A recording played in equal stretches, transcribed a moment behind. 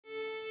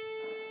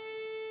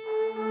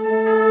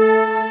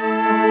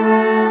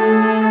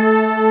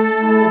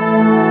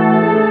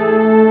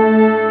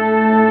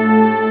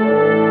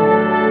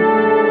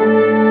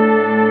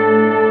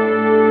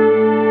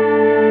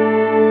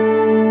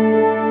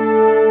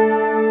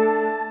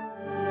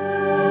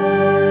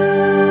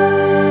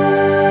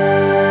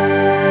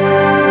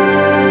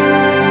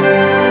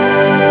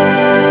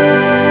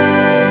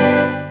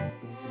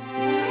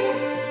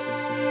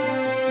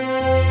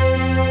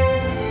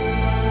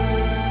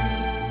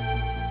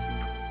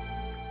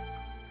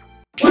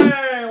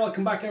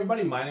welcome back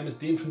everybody. My name is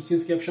Dean from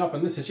Scenescapeshop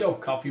and this is your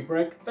Coffee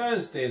Break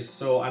Thursdays.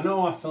 So I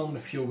know I filmed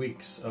a few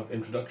weeks of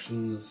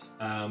introductions,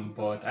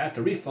 but I had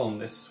to refilm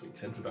this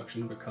week's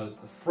introduction because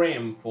the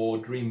frame for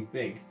Dream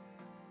Big,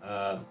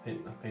 the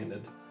painting I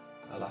painted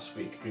last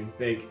week, Dream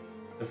Big,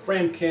 the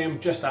frame came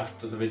just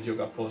after the video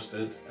got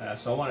posted,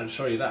 so I wanted to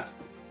show you that.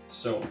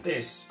 So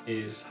this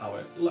is how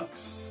it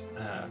looks.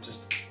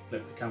 Just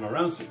flip the camera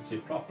around so you can see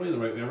it properly, the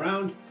right way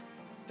around.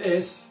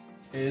 This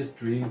is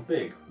Dream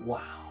Big.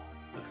 Wow,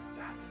 look at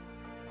that.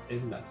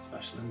 Isn't that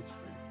special in its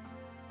frame?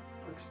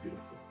 Looks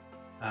beautiful.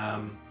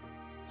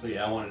 So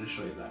yeah, I wanted to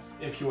show you that.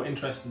 If you were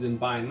interested in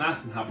buying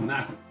that and having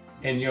that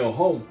in your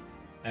home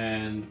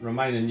and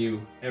reminding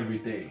you every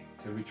day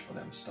to reach for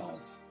them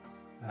stars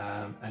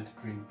and to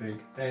dream big,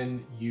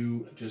 then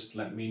you just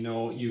let me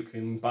know. You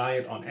can buy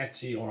it on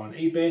Etsy or on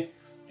eBay,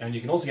 and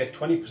you can also get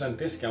 20%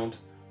 discount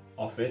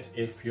off it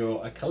if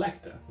you're a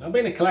collector. Now,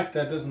 being a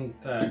collector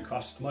doesn't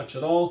cost much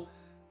at all.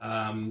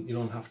 You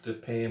don't have to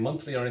pay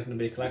monthly or anything to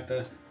be a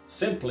collector.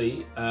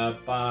 Simply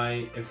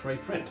buy a free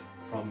print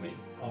from me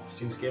off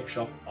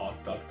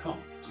scenescapeshopart.com.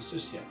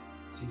 Just yet,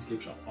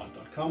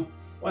 scenescapeshopart.com.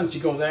 Once you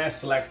go there,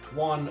 select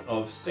one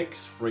of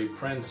 6 free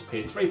prints,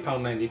 pay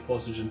 £3.90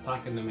 postage and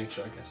packing to make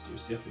sure it gets to you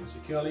safely and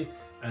securely,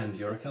 and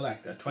you're a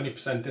collector.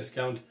 20%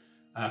 discount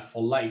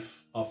for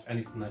life of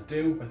anything I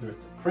do, whether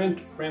it's a print,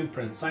 frame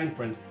print, sign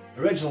print,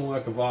 original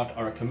work of art,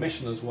 or a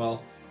commission as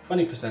well.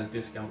 20%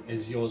 discount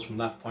is yours from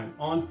that point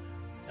on,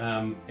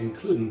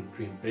 including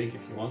Dream Big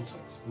if you want, so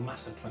it's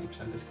massive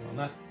 20% discount on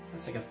that.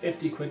 That's like a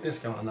 50 quid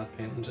discount on that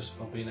painting just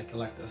for being a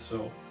collector,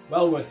 so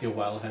well worth your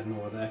while heading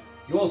over there.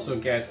 You also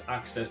get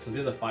access to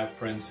the other 5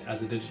 prints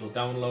as a digital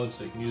download,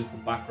 so you can use it for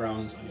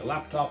backgrounds on your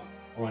laptop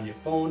or on your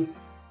phone,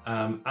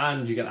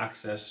 and you get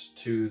access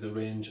to the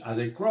range as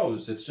it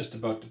grows. It's just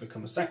about to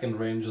become a second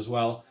range as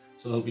well,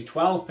 so there'll be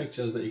 12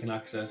 pictures that you can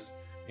access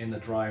in the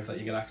drive that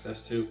you get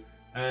access to,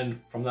 and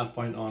from that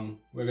point on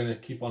we're going to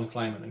keep on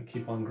climbing and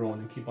keep on growing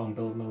and keep on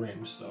building the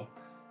range. So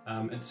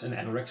it's an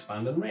ever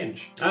expanding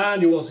range.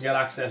 And you also get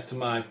access to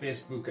my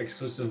Facebook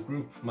exclusive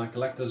group, my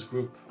collectors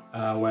group,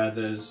 where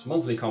there's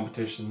monthly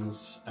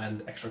competitions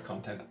and extra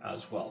content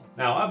as well.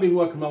 Now, I've been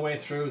working my way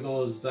through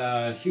those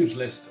huge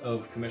list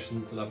of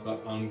commissions that I've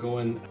got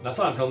ongoing, and I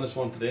thought I'd film this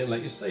one today and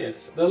let you see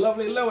it. The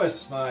lovely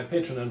Lewis, my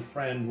patron and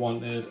friend,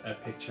 wanted a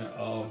picture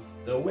of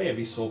the wave.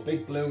 He saw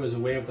Big Blue as a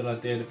wave that I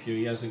did a few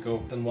years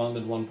ago and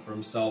wanted one for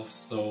himself,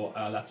 so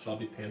that's what I'll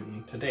be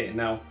painting today.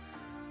 Now,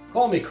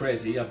 call me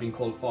crazy, I've been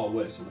called far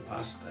worse in the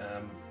past,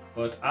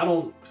 but I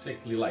don't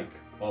particularly like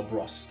Bob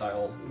Ross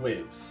style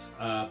waves.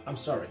 I'm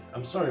sorry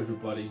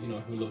everybody, you know,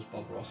 who loves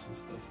Bob Ross and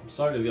stuff. I'm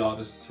sorry to the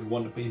artists who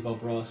want to be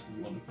Bob Ross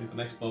and want to be the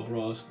next Bob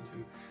Ross, and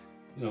who,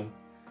 you know,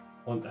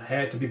 want the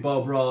hair to be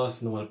Bob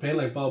Ross, and they want to paint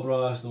like Bob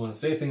Ross, and they want to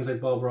say things like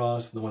Bob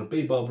Ross, and they want to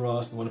be Bob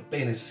Ross, and they want to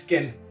be in his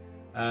skin,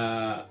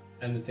 and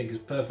they think he's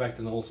perfect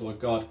and also a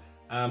god.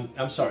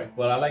 I'm sorry,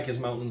 but I like his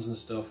mountains and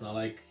stuff, and I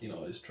like, you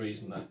know, his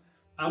trees and that.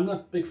 I'm not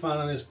a big fan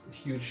of his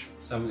huge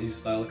 70s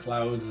style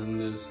clouds and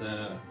his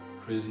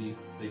crazy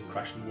big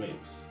crashing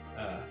waves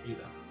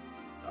either.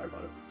 Sorry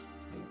about it.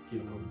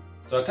 Keep it moving.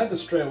 So I tend to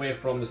stray away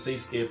from the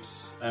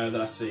seascapes that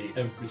I see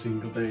every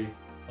single day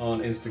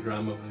on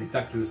Instagram of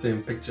exactly the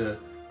same picture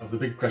of the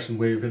big crashing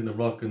wave hitting the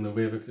rock and the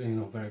wave, you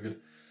know, very good.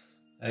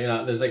 You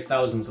know, there's like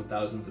thousands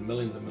and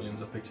millions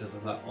of pictures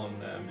of that on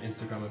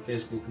Instagram and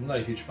Facebook. I'm not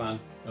a huge fan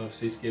of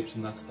seascapes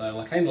in that style.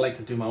 I kind of like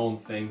to do my own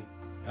thing.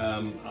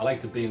 I like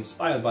to be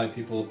inspired by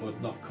people,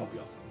 but not copy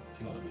off them, if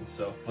you know what I mean.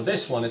 So for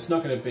this one, it's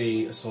not going to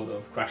be a sort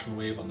of crashing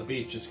wave on the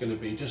beach. It's going to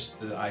be just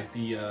the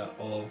idea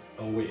of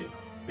a wave,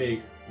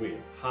 big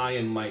wave, high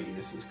and mighty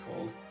this is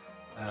called.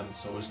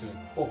 So it's going to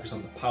focus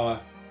on the power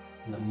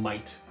and the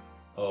might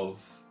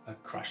of a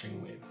crashing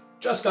wave.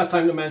 Just got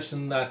time to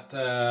mention that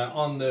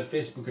on the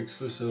Facebook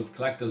exclusive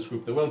collectors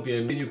group, there will be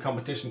a new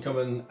competition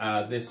coming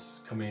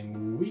this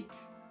coming week.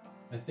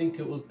 I think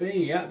it will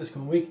be, yeah, this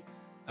coming week.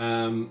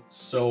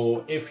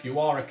 So if you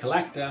are a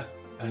collector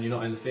and you're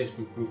not in the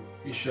Facebook group,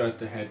 be sure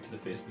to head to the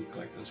Facebook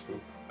collectors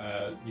group.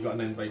 You got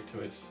an invite to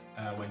it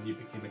when you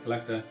became a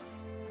collector,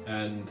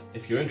 and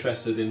if you're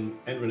interested in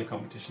entering a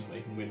competition where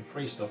you can win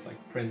free stuff like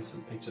prints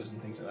and pictures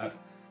and things like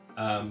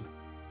that,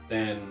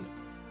 then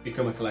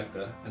become a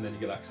collector and then you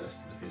get access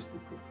to the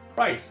Facebook group.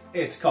 Right,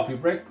 it's Coffee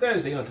Break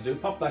Thursday. You know what to do.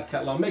 Pop that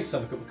kettle on, make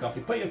yourself a cup of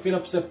coffee, put your feet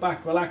up, sit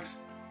back, relax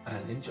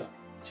and enjoy.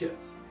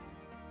 Cheers.